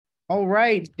All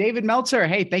right, David Meltzer.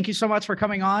 Hey, thank you so much for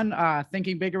coming on.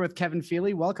 Thinking Bigger with Kevin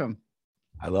Pheley. Welcome.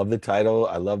 I love the title.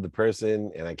 I love the person,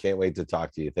 and I can't wait to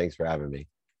talk to you. Thanks for having me.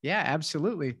 Yeah,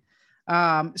 absolutely.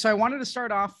 So I wanted to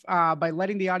start off by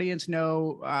letting the audience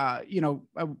know, I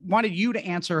wanted you to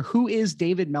answer who is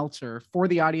David Meltzer for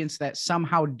the audience that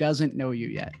somehow doesn't know you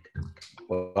yet.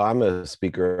 Well, I'm a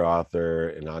speaker,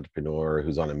 author, and entrepreneur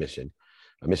who's on a mission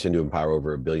to empower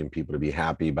over 1 billion people to be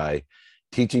happy by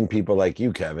teaching people like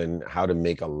you, Kevin, how to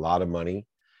make a lot of money,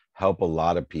 help a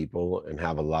lot of people, and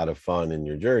have a lot of fun in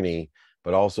your journey,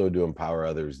 but also to empower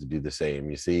others to do the same.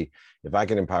 You see, if I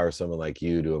can empower someone like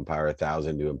you to empower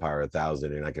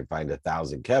 1,000, and I can find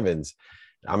 1,000 Kevins,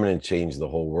 I'm going to change the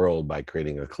whole world by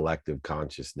creating a collective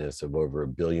consciousness of over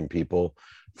 1 billion people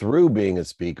through being a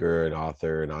speaker, an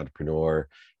author, an entrepreneur,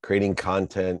 creating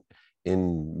content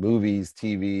in movies,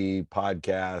 TV,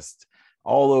 podcasts,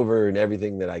 all over, and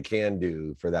everything that I can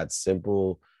do for that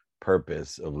simple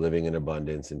purpose of living in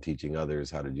abundance and teaching others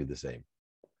how to do the same.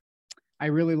 I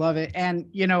really love it. And,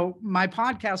 my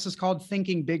podcast is called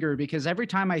Thinking Bigger because every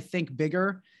time I think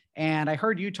bigger, and I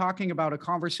heard you talking about a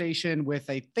conversation with,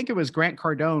 I think it was Grant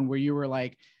Cardone, where you were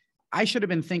like, I should have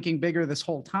been thinking bigger this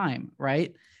whole time,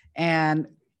 right? And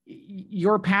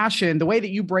your passion, the way that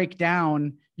you break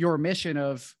down your mission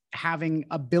of having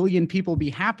 1 billion people be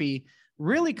happy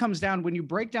really comes down when you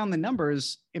break down the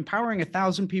numbers. Empowering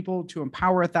 1,000 people to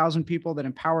empower 1,000 people that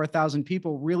empower 1,000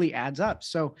 people really adds up.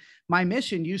 So my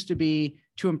mission used to be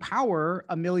to empower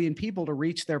 1 million people to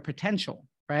reach their potential,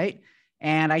 right?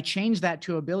 And I changed that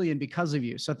to 1 billion because of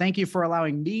you. So thank you for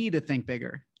allowing me to think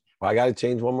bigger. Well, I got to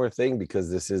change one more thing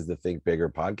because this is the Think Bigger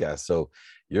podcast. So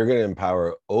you're going to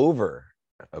empower over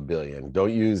 1 billion.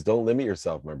 Don't limit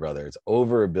yourself, my brother. It's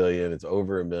over 1 billion. It's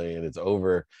over 1 million. It's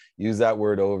over. Use that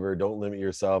word over. Don't limit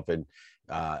yourself. And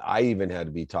I even had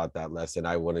to be taught that lesson.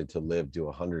 I wanted to live to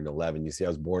 111. You see, I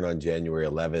was born on January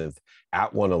 11th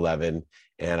at 111.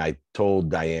 And I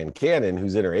told Diane Cannon,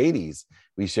 who's in her 80s,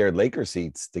 we shared Laker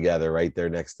seats together right there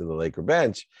next to the Laker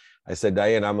bench. I said,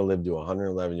 Diane, I'm going to live to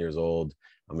 111 years old.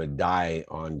 I'm going to die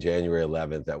on January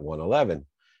 11th at 111.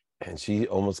 And she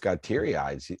almost got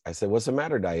teary-eyed. I said, what's the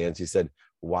matter, Diane? She said,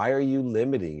 why are you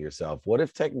limiting yourself? What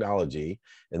if technology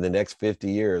in the next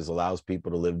 50 years allows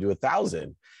people to live to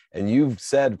 1,000? And you've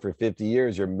said for 50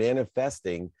 years, you're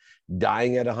manifesting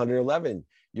dying at 111.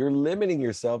 You're limiting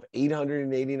yourself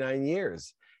 889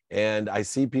 years. And I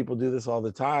see people do this all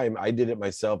the time. I did it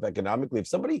myself economically. If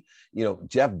somebody,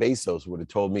 Jeff Bezos would have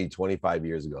told me 25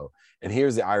 years ago, and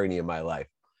here's the irony of my life.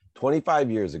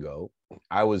 25 years ago,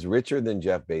 I was richer than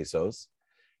Jeff Bezos.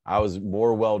 I was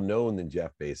more well-known than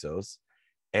Jeff Bezos.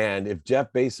 And if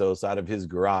Jeff Bezos out of his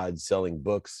garage selling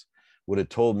books would have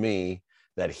told me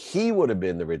that he would have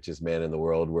been the richest man in the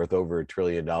world worth over $1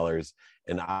 trillion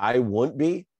and I wouldn't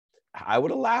be, I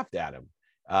would have laughed at him.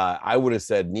 I would have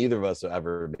said, neither of us will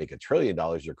ever make $1 trillion.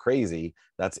 You're crazy.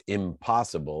 That's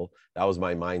impossible. That was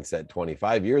my mindset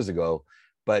 25 years ago.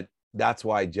 But that's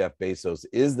why Jeff Bezos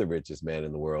is the richest man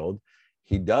in the world.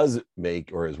 He does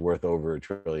make or is worth over $1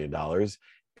 trillion.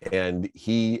 And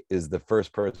he is the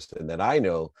first person that I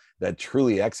know that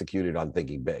truly executed on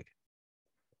thinking big.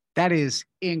 That is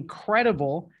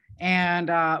incredible. And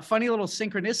funny little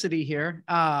synchronicity here.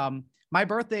 My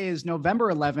birthday is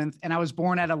November 11th, and I was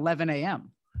born at 11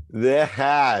 a.m.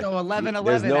 So 11.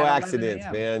 There's no accidents,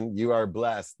 man. You are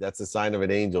blessed. That's a sign of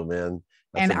an angel, man.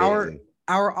 That's and amazing.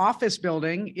 Our office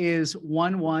building is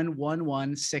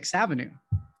 11116 6th Avenue.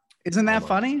 Isn't that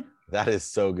funny? That is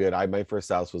so good. My first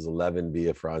house was 11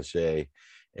 Via Franche,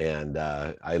 and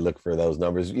I look for those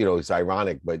numbers. It's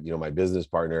ironic, but my business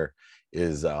partner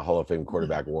is Hall of Fame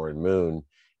quarterback Warren Moon,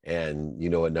 and you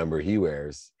know what number he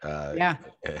wears. Yeah.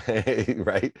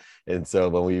 Right. And so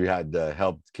when we had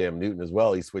helped Cam Newton as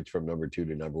well, he switched from number 2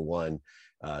 to number 1,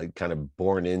 kind of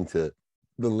born into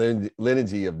the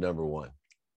lineage of number 1.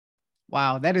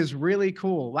 Wow, that is really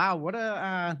cool. Wow, what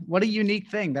a unique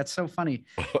thing. That's so funny.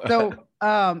 So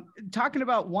talking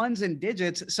about ones and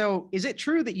digits. So is it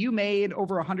true that you made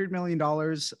over $100 million,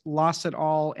 lost it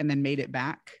all, and then made it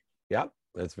back? Yeah,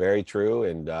 that's very true.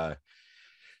 And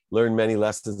learned many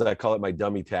lessons. I call it my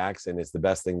dummy tax, and it's the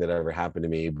best thing that ever happened to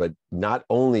me. But not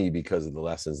only because of the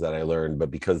lessons that I learned,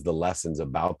 but because the lessons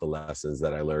about the lessons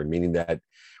that I learned, meaning that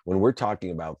when we're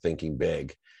talking about thinking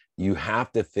big, you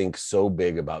have to think so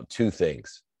big about 2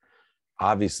 things.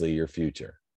 Obviously, your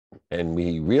future. And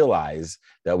we realize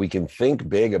that we can think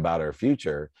big about our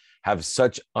future, have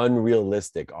such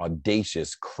unrealistic,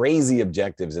 audacious, crazy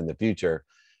objectives in the future,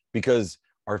 because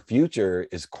our future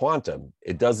is quantum.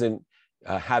 It doesn't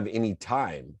have any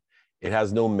time. It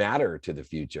has no matter to the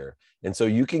future. And so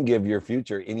you can give your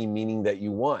future any meaning that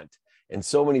you want. And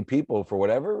so many people, for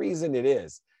whatever reason it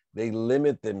is, they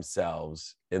limit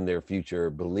themselves in their future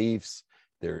beliefs,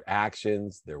 their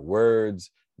actions, their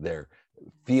words, their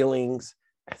feelings.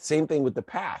 Same thing with the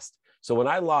past. So when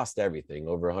I lost everything,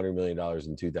 over $100 million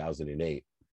in 2008,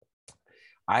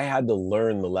 I had to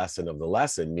learn the lesson of the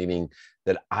lesson, meaning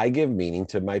that I give meaning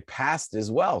to my past as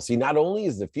well. See, not only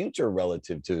is the future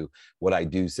relative to what I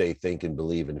do, say, think, and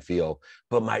believe and feel,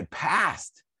 but my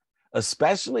past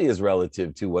especially is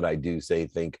relative to what I do, say,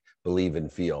 think, believe,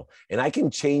 and feel. And I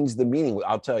can change the meaning.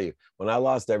 I'll tell you, when I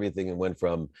lost everything and went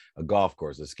from a golf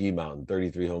course, a ski mountain,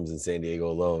 33 homes in San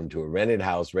Diego alone, to a rented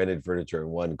house, rented furniture,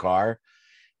 and one car,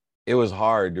 it was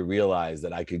hard to realize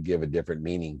that I could give a different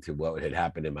meaning to what had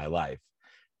happened in my life.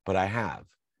 But I have.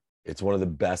 It's one of the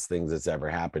best things that's ever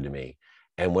happened to me.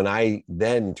 And when I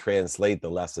then translate the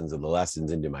lessons of the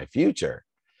lessons into my future,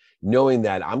 knowing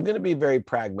that I'm going to be very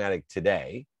pragmatic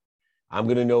today, I'm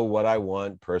going to know what I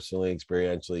want personally,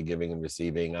 experientially, giving and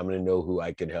receiving. I'm going to know who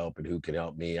I can help and who can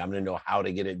help me. I'm going to know how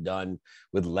to get it done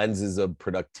with lenses of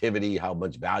productivity, how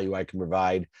much value I can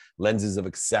provide, lenses of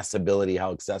accessibility,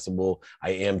 how accessible I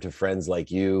am to friends like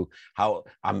you, how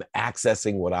I'm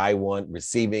accessing what I want,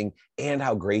 receiving, and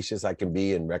how gracious I can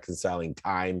be in reconciling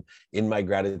time in my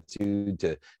gratitude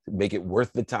to make it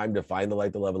worth the time to find the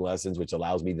light, the love, and lessons, which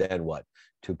allows me then what?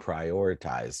 To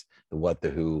prioritize the what,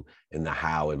 the who, and the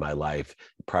how in my life.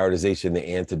 Prioritization, the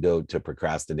antidote to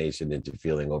procrastination and to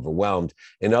feeling overwhelmed.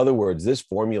 In other words, this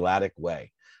formulatic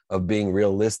way of being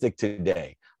realistic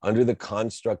today under the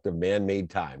construct of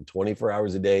man-made time, 24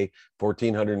 hours a day,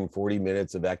 1,440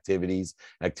 minutes of activities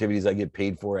I get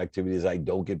paid for, activities I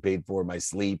don't get paid for, my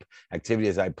sleep,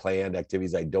 activities I planned,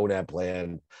 activities I don't have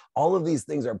planned. All of these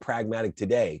things are pragmatic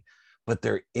today, but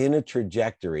they're in a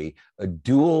trajectory, a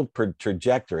dual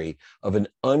trajectory of an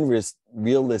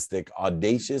unrealistic,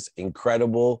 audacious,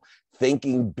 incredible,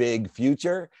 thinking big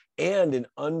future and an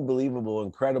unbelievable,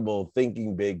 incredible,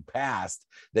 thinking big past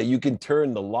that you can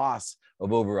turn the loss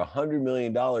of over $100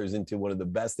 million into one of the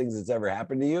best things that's ever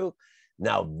happened to you.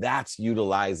 Now that's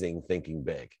utilizing thinking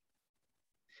big.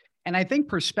 And I think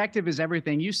perspective is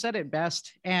everything. You said it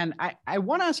best. And I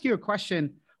want to ask you a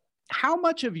question. How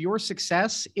much of your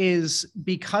success is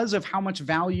because of how much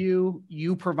value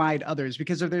you provide others?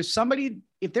 Because if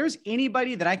there's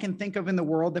anybody that I can think of in the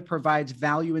world that provides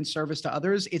value and service to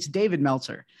others, it's David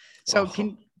Meltzer. So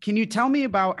can you tell me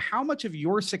about how much of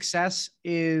your success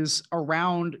is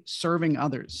around serving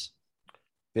others?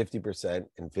 50%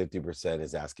 and 50%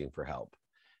 is asking for help,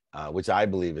 which I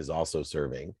believe is also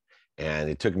serving. And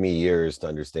it took me years to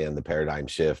understand the paradigm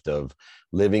shift of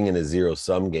living in a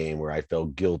zero-sum game where I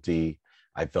felt guilty,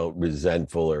 I felt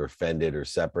resentful or offended or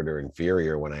separate or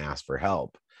inferior when I asked for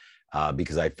help,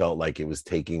 because I felt like it was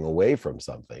taking away from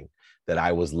something, that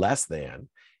I was less than.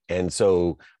 And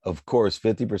so, of course,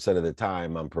 50% of the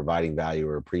time I'm providing value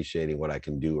or appreciating what I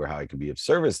can do or how I can be of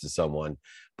service to someone.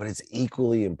 But it's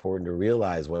equally important to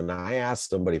realize when I ask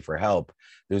somebody for help,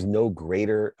 there's no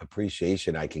greater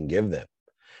appreciation I can give them.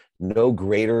 No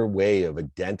greater way of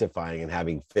identifying and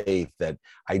having faith that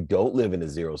I don't live in a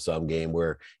zero-sum game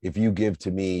where if you give to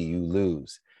me, you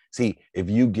lose. See, if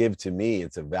you give to me,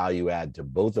 it's a value add to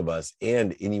both of us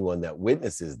and anyone that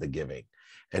witnesses the giving.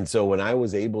 And so when I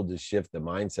was able to shift the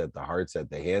mindset, the heart set,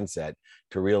 the hand set,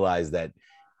 to realize that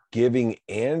giving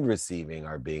and receiving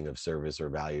are being of service or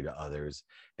value to others.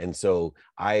 And so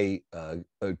I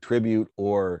attribute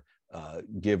or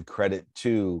give credit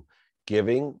to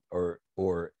giving or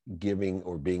giving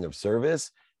or being of service,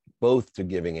 both to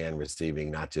giving and receiving,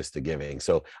 not just to giving.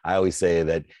 So I always say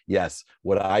that, yes,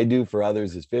 what I do for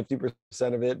others is 50%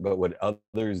 of it, but what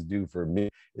others do for me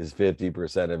is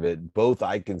 50% of it. Both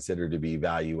I consider to be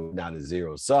value, not a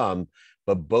zero sum,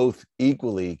 but both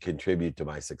equally contribute to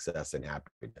my success and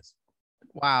happiness.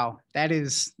 Wow, that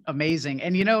is amazing.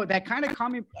 And that kind of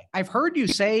comment, I've heard you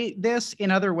say this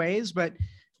in other ways, but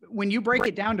when you break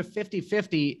it down to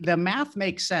 50-50, the math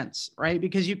makes sense, right?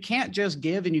 Because you can't just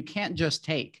give and you can't just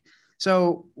take.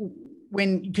 So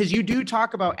because you do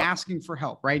talk about asking for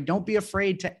help, right? Don't be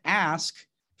afraid to ask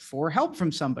for help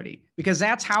from somebody, because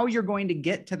that's how you're going to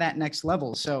get to that next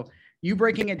level. So you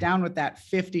breaking it down with that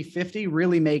 50-50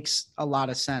 really makes a lot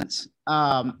of sense.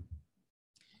 Can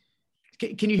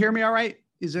you hear me all right?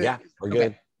 Yeah, we're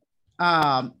good.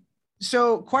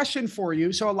 So question for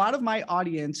you. So a lot of my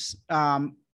audience,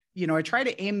 I try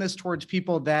to aim this towards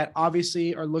people that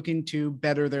obviously are looking to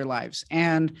better their lives.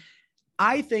 And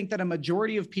I think that a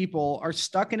majority of people are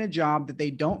stuck in a job that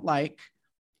they don't like,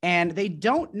 and they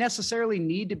don't necessarily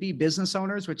need to be business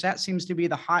owners, which that seems to be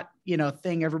the hot,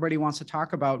 thing everybody wants to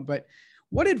talk about. But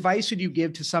what advice would you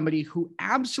give to somebody who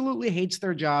absolutely hates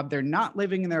their job? They're not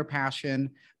living in their passion,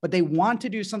 but they want to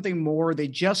do something more. They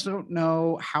just don't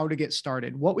know how to get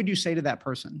started. What would you say to that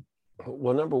person?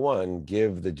 Well, number one,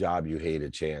 give the job you hate a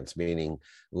chance, meaning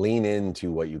lean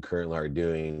into what you currently are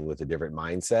doing with a different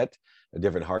mindset, a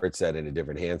different heart set, and a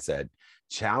different handset.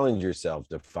 Challenge yourself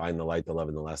to find the light, the love,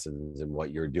 and the lessons in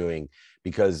what you're doing,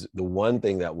 because the one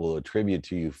thing that will attribute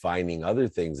to you finding other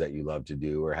things that you love to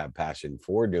do or have passion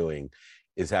for doing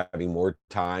is having more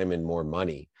time and more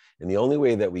money. And the only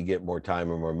way that we get more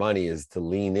time or more money is to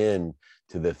lean in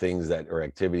to the things that or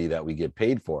activity that we get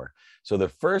paid for. So the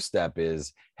first step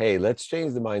is, hey, let's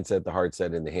change the mindset, the heart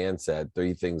set, and the handset.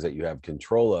 3 things that you have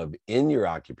control of in your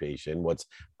occupation, what's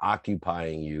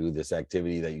occupying you, this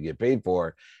activity that you get paid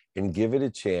for, and give it a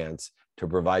chance to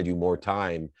provide you more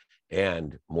time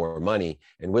and more money.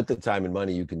 And with the time and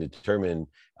money, you can determine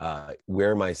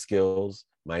where my skills,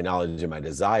 my knowledge, and my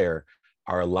desire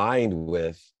are aligned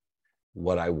with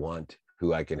what I want,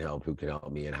 who I can help, who can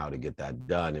help me, and how to get that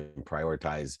done, and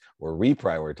prioritize or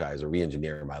reprioritize or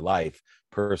re-engineer my life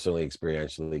personally,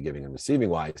 experientially, giving and receiving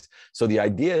wise. So the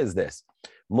idea is this: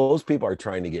 most people are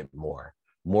trying to get more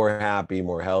happy,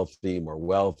 more healthy, more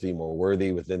wealthy, more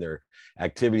worthy within their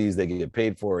activities they get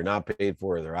paid for or not paid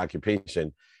for, or their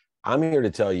occupation. I'm here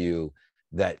to tell you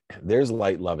that there's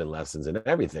light, love, and lessons in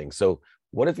everything. So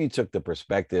what if you took the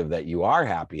perspective that you are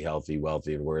happy, healthy,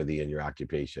 wealthy, and worthy in your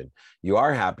occupation? You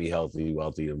are happy, healthy,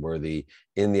 wealthy, and worthy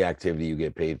in the activity you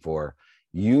get paid for.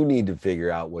 You need to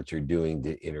figure out what you're doing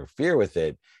to interfere with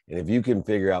it. And if you can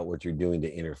figure out what you're doing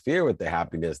to interfere with the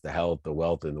happiness, the health, the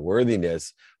wealth, and the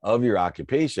worthiness of your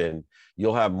occupation,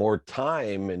 you'll have more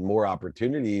time and more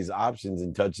opportunities, options,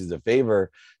 and touches of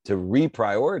favor to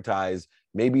reprioritize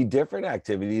maybe different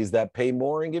activities that pay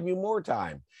more and give you more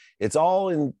time. It's all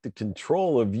in the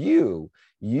control of you.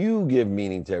 You give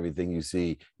meaning to everything you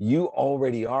see. You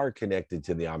already are connected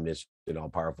to the omniscient,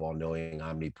 all-powerful, all-knowing,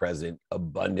 omnipresent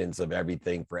abundance of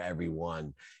everything for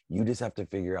everyone. You just have to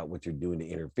figure out what you're doing to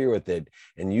interfere with it.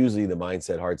 And usually the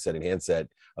mindset, heart set, and handset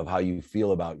of how you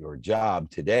feel about your job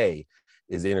today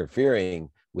is interfering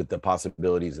with the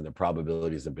possibilities and the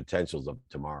probabilities and potentials of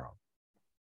tomorrow.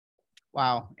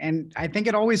 Wow. And I think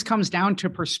it always comes down to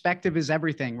perspective is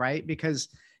everything, right? Because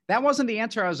that wasn't the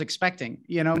answer I was expecting.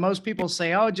 Most people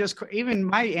say, oh, even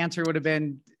my answer would have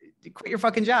been, quit your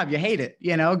fucking job. You hate it.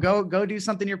 Go do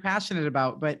something you're passionate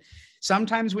about. But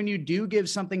sometimes when you do give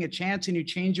something a chance and you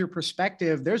change your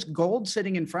perspective, there's gold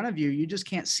sitting in front of you. You just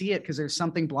can't see it because there's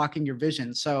something blocking your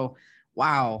vision. So,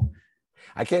 wow.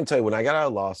 I can't tell you, when I got out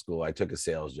of law school, I took a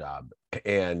sales job,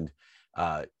 and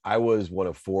I was one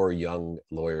of 4 young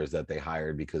lawyers that they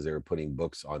hired because they were putting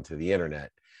books onto the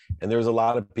internet. And there was a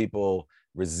lot of people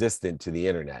resistant to the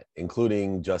internet,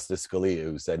 including Justice Scalia,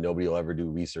 who said nobody will ever do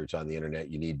research on the internet.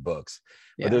 You need books.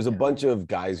 Yeah, but there's a bunch of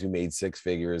guys who made 6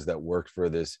 figures that worked for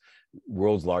this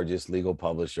world's largest legal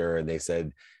publisher. And they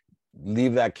said,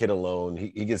 leave that kid alone.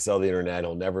 He can sell the internet.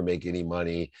 He'll never make any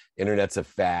money. Internet's a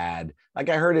fad. Like,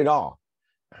 I heard it all.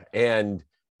 And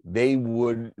they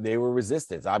were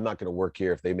resistant. I'm not going to work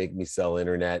here if they make me sell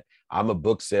internet. I'm a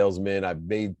book salesman. I've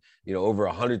made, over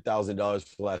 $100,000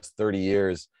 for the last 30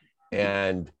 years.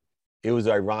 And it was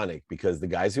ironic because the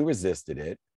guys who resisted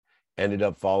it ended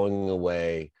up falling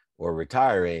away or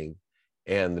retiring.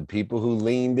 And the people who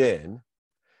leaned in,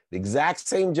 the exact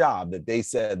same job that they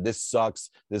said, this sucks,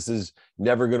 this is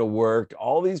never going to work.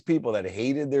 All these people that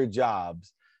hated their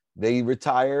jobs, they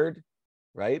retired,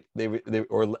 right? They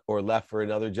left for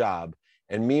another job.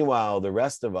 And meanwhile, the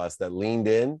rest of us that leaned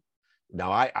in,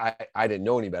 now I didn't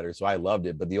know any better, so I loved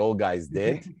it, but the old guys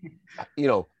did.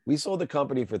 We sold the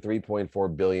company for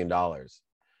 $3.4 billion.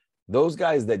 Those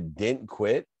guys that didn't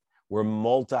quit were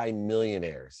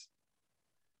multi-millionaires.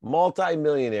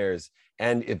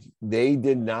 And if they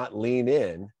did not lean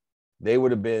in, they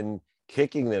would have been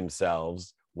kicking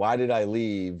themselves. Why did I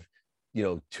leave?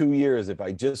 2 years, if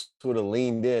I just would have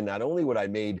leaned in, not only would I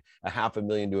made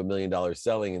 $500,000 to $1 million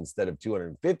selling instead of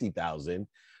 250,000,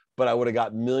 but I would have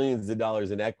got millions of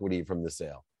dollars in equity from the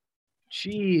sale.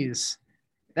 Jeez,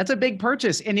 that's a big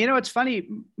purchase. And it's funny,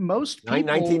 most people...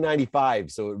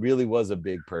 1995, so it really was a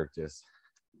big purchase.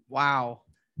 Wow.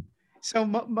 So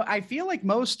I feel like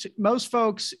most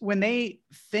folks, when they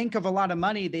think of a lot of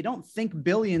money, they don't think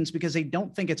billions because they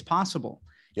don't think it's possible.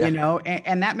 Yeah.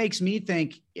 And that makes me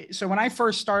think. So when I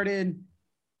first started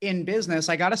in business,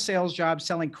 I got a sales job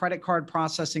selling credit card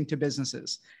processing to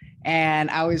businesses.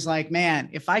 And I was like, man,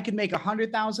 if I could make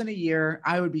 100,000 a year,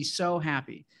 I would be so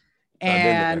happy.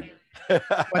 And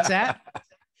what's that?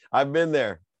 I've been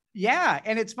there. Yeah.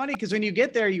 And it's funny because when you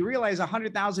get there, you realize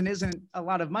 100,000 isn't a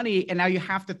lot of money. And now you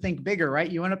have to think bigger,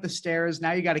 right? You went up the stairs.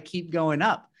 Now you got to keep going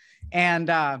up. And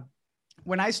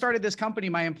when I started this company,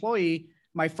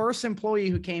 my first employee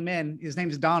who came in, his name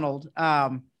is Donald.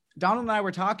 Donald and I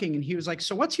were talking and he was like,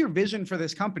 so what's your vision for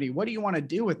this company? What do you want to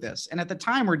do with this? And at the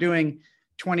time we're doing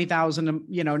 20,000,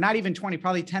 not even 20,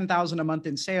 probably 10,000 a month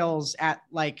in sales at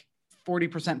like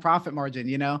 40% profit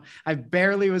margin. I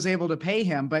barely was able to pay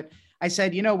him, but I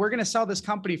said, we're going to sell this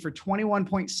company for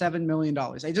 $21.7 million.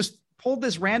 I just pulled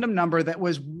this random number that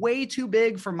was way too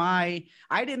big for I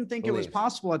didn't think it was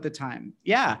possible at the time.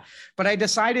 Yeah. But I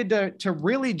decided to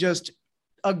really just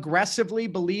aggressively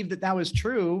believe that was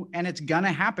true and it's going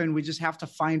to happen. We just have to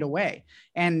find a way.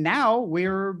 And now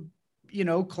we're,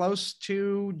 close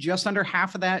to just under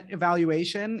half of that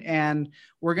evaluation and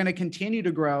we're going to continue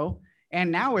to grow. And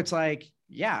now it's like,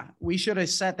 yeah, we should have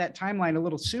set that timeline a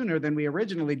little sooner than we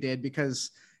originally did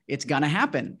because it's going to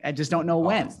happen. I just don't know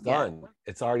when. It's done. Yeah.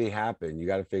 It's already happened. You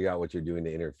got to figure out what you're doing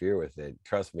to interfere with it.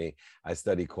 Trust me, I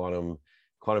study quantum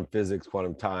physics,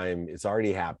 quantum time. It's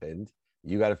already happened.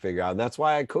 You got to figure out. And that's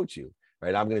why I coach you,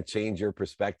 right? I'm going to change your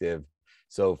perspective.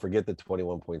 So forget the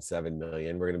 21.7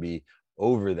 million. We're going to be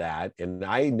over that. And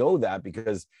I know that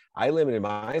because I limited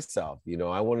myself.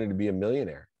 I wanted to be a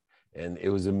millionaire and it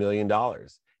was $1 million.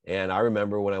 And I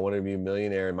remember when I wanted to be a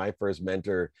millionaire and my first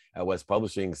mentor at West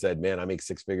Publishing said, man, I make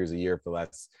 6 figures a year for the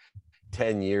last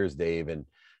 10 years, Dave. And,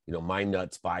 my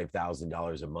nut's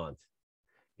 $5,000 a month,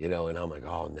 and I'm like, oh,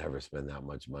 I'll never spend that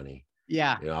much money.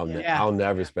 Yeah. I'll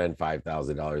never spend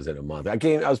 $5,000 in a month.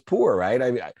 I was poor, right?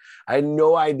 I had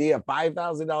no idea.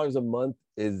 $5,000 a month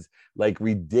is like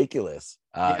ridiculous.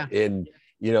 And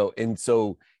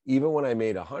so even when I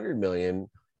made 100 million,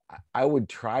 I would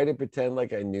try to pretend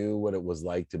like I knew what it was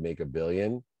like to make $1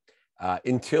 billion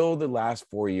until the last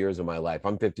 4 years of my life.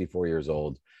 I'm 54 years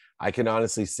old. I can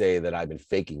honestly say that I've been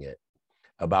faking it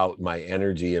about my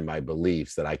energy and my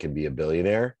beliefs that I can be a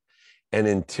billionaire. And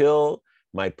until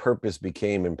my purpose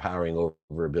became empowering over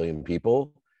 1 billion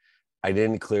people, I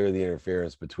didn't clear the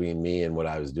interference between me and what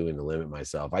I was doing to limit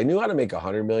myself. I knew how to make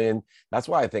 100 million. That's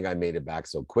why I think I made it back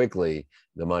so quickly,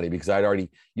 the money, because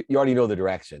you already know the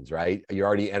directions, right? You're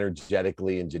already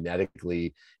energetically and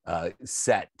genetically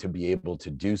set to be able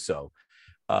to do so.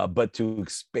 But to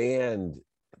expand,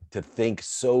 to think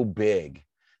so big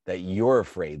that you're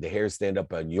afraid, the hairs stand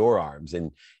up on your arms,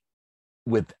 and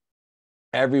with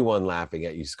everyone laughing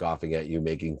at you, scoffing at you,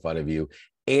 making fun of you,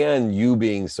 and you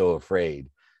being so afraid,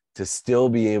 to still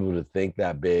be able to think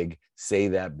that big, say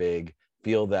that big,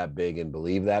 feel that big, and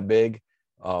believe that big.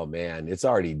 Oh man, it's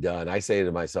already done. I say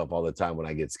to myself all the time when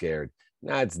I get scared,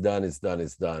 it's done, it's done,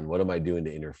 it's done. What am I doing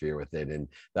to interfere with it? And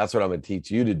that's what I'm going to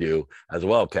teach you to do as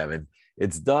well, Kevin.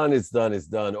 It's done, it's done, it's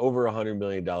done. Over $100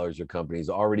 million, your company's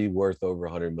already worth over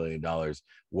 $100 million.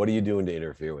 What are you doing to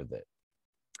interfere with it?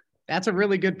 That's a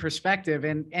really good perspective.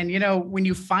 And when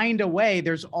you find a way,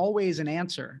 there's always an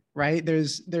answer, right?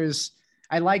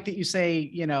 I like that you say,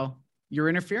 you're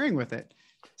interfering with it.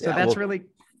 So that's really.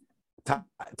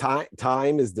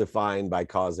 Time is defined by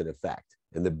cause and effect.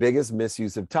 And the biggest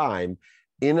misuse of time,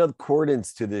 in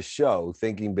accordance to this show,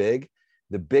 Thinking Big,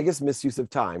 the biggest misuse of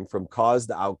time from cause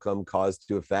to outcome, cause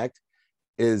to effect,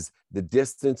 is the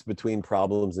distance between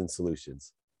problems and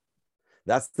solutions.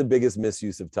 That's the biggest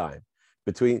misuse of time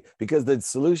because the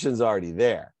solution's already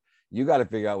there. You got to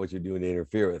figure out what you're doing to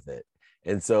interfere with it.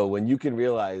 And so when you can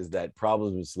realize that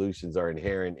problems and solutions are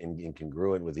inherent and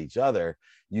congruent with each other,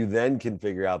 you then can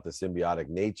figure out the symbiotic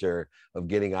nature of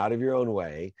getting out of your own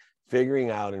way, figuring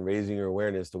out and raising your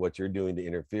awareness to what you're doing to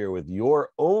interfere with your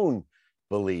own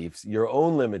beliefs, your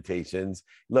own limitations.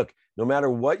 Look, no matter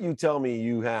what you tell me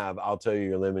you have, I'll tell you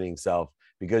your limiting self,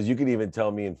 because you can even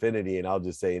tell me infinity and I'll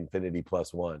just say infinity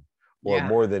plus one or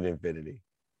more than infinity.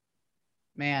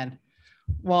 Man.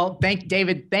 Well,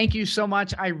 David, thank you so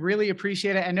much. I really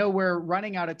appreciate it. I know we're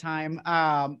running out of time,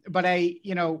 but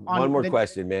one more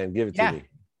question, man, give it to me.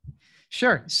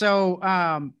 Sure. So,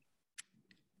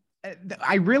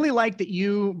 I really like that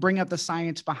you bring up the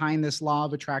science behind this law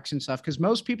of attraction stuff, because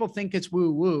most people think it's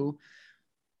woo woo,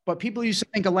 but people used to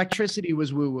think electricity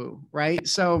was woo woo, right?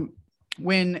 So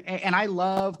and I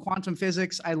love quantum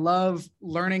physics. I love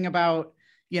learning about,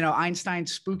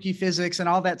 Einstein's spooky physics and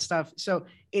all that stuff. So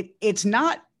it's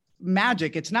not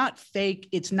magic. It's not fake.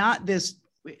 It's not this.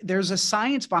 There's a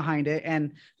science behind it.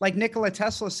 And like Nikola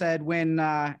Tesla said, when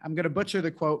I'm going to butcher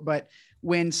the quote, but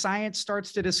when science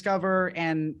starts to discover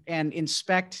and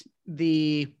inspect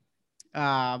the,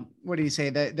 what do you say?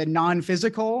 The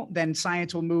non-physical, then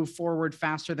science will move forward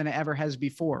faster than it ever has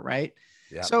before. Right.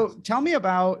 Yeah. So tell me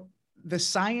about the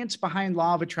science behind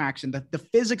law of attraction, the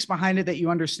physics behind it that you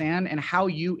understand and how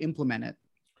you implement it?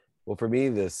 Well, for me,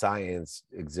 the science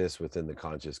exists within the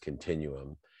conscious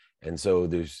continuum. And so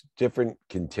there's different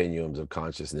continuums of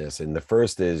consciousness. And the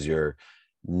first is your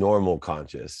normal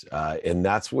conscious. And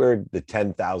that's where the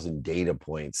 10,000 data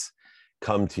points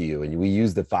come to you. And we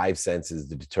use the five senses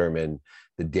to determine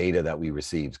the data that we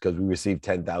receive, because we receive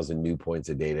 10,000 new points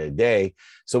of data a day.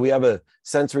 So we have a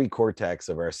sensory cortex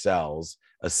of our cells,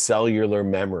 a cellular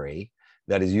memory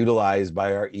that is utilized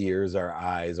by our ears, our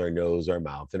eyes, our nose, our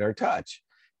mouth, and our touch.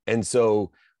 And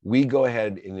so we go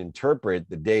ahead and interpret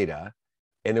the data.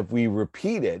 And if we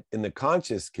repeat it in the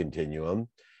conscious continuum,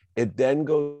 it then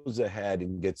goes ahead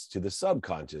and gets to the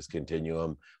subconscious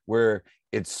continuum, where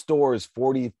it stores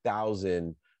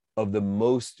 40,000 of the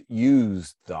most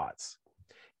used thoughts.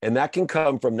 And that can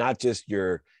come from not just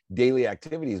your daily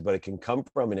activities, but it can come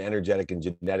from an energetic and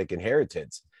genetic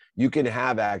inheritance. You can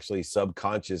have actually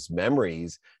subconscious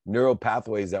memories, neural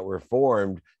pathways that were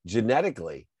formed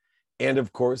genetically, and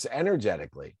of course,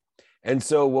 energetically. And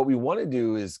so what we want to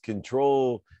do is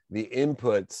control the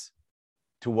inputs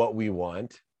to what we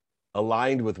want,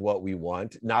 aligned with what we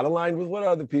want, not aligned with what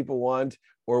other people want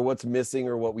or what's missing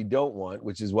or what we don't want,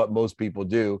 which is what most people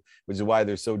do, which is why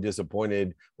they're so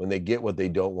disappointed when they get what they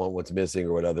don't want, what's missing,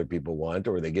 or what other people want,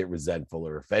 or they get resentful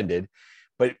or offended.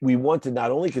 But we want to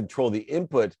not only control the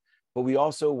input, but we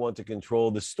also want to control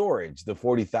the storage, the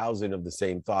 40,000 of the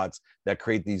same thoughts that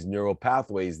create these neural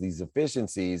pathways, these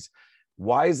efficiencies.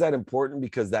 Why is that important?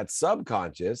 Because that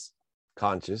subconscious,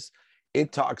 conscious,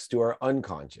 it talks to our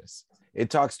unconscious. It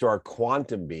talks to our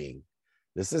quantum being.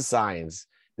 This is science.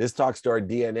 This talks to our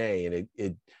DNA, and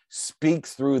it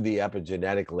speaks through the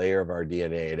epigenetic layer of our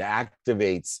DNA. It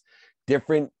activates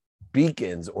different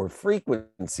beacons or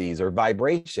frequencies or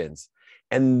vibrations.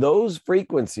 And those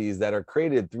frequencies that are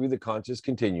created through the conscious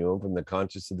continuum, from the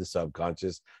conscious to the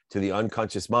subconscious to the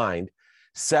unconscious mind,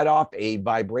 set off a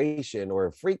vibration or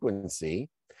a frequency.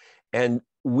 And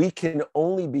we can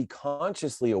only be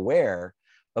consciously aware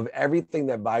of everything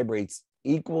that vibrates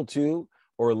equal to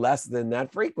or less than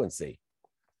that frequency.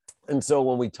 And so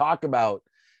when we talk about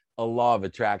a law of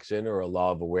attraction or a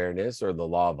law of awareness or the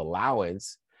law of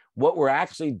allowance, what we're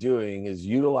actually doing is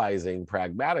utilizing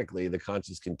pragmatically the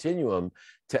conscious continuum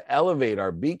to elevate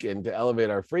our beacon, to elevate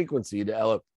our frequency, to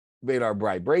elevate our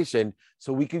vibration,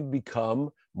 so we can become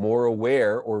more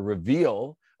aware or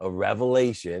reveal a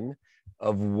revelation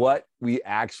of what we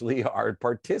actually are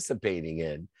participating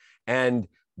in. And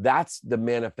that's the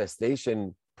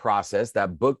manifestation process.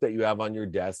 That book that you have on your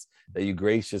desk that you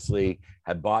graciously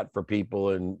have bought for people,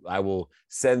 and I will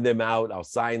send them out. I'll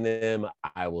sign them.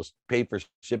 I will pay for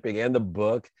shipping and the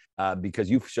book because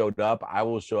you've showed up. I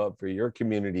will show up for your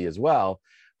community as well.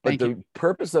 But the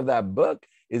purpose of that book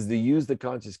is to use the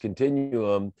conscious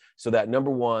continuum so that,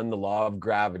 number one, the law of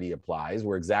gravity applies.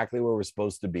 We're exactly where we're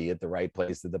supposed to be, at the right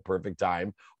place at the perfect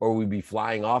time, or we'd be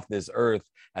flying off this earth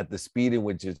at the speed in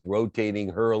which it's rotating,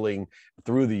 hurling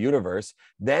through the universe.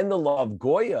 Then the law of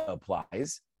Goya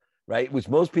applies, right? Which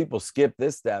most people skip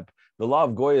this step. The law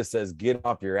of Goya says, get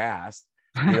off your ass.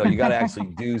 You know, you got to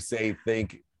actually do, say,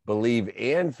 think, believe,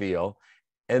 and feel.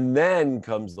 And then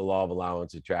comes the law of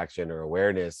allowance, attraction, or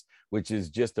awareness, which is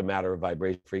just a matter of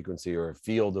vibration, frequency, or a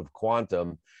field of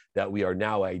quantum that we are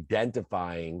now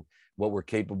identifying what we're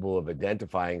capable of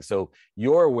identifying. So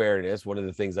your awareness, one of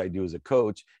the things I do as a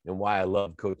coach, and why I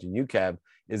love coaching you, Kev,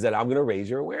 is that I'm going to raise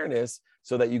your awareness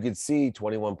so that you could see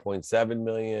 21.7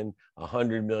 million,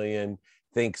 100 million,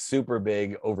 think super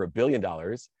big, over $1 billion.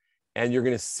 And you're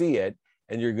going to see it,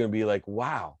 and you're going to be like,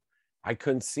 wow, I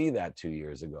couldn't see that 2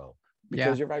 years ago.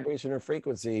 Because your vibration or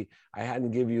frequency, I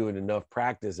hadn't given you enough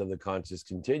practice of the conscious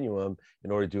continuum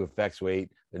in order to effectuate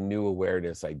a new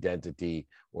awareness, identity,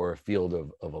 or a field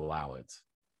of allowance.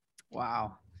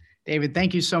 Wow. David,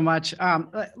 thank you so much.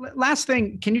 Last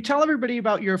thing, can you tell everybody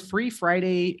about your free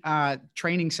Friday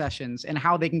training sessions and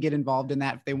how they can get involved in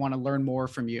that if they want to learn more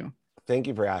from you? Thank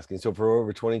you for asking. So for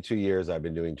over 22 years, I've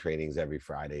been doing trainings every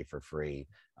Friday for free.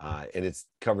 And it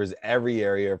covers every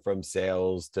area from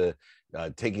sales to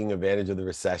taking advantage of the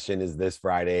recession is this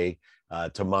Friday,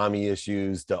 to mommy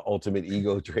issues, to ultimate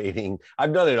ego trading.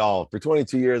 I've done it all. For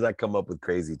 22 years, I come up with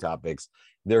crazy topics.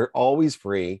 They're always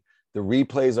free. The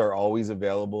replays are always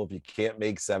available. If you can't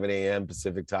make 7 a.m.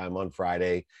 Pacific time on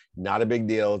Friday, not a big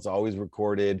deal. It's always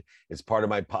recorded. It's part of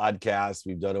my podcast.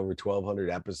 We've done over 1,200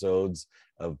 episodes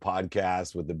of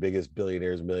podcasts with the biggest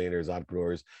billionaires, millionaires,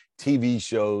 entrepreneurs, TV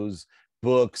shows,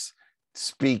 books,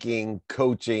 speaking,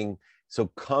 coaching. So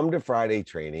come to Friday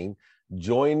training,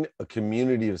 join a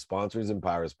community of sponsors and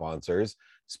power sponsors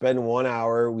spend 1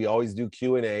 hour. We always do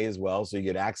Q&A as well, so you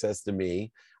get access to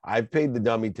me. I've paid the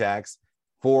dummy tax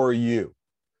for you,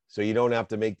 so you don't have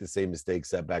to make the same mistakes,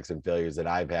 setbacks, and failures that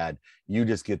I've had. You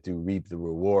just get to reap the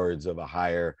rewards of a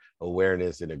higher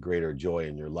awareness and a greater joy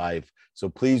in your life. So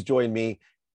please join me.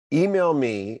 Email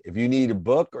me if you need a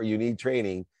book or you need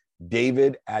training,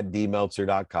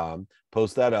 david@dmeltzer.com.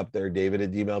 Post that up there,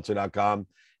 david@dmeltzer.com.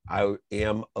 I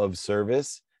am of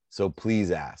service, so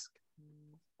please ask.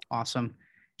 Awesome.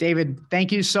 David,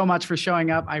 thank you so much for showing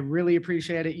up. I really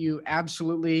appreciate it. You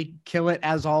absolutely kill it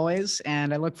as always.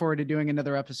 And I look forward to doing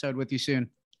another episode with you soon.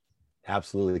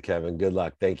 Absolutely, Kevin. Good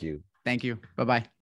luck. Thank you. Thank you. Bye-bye.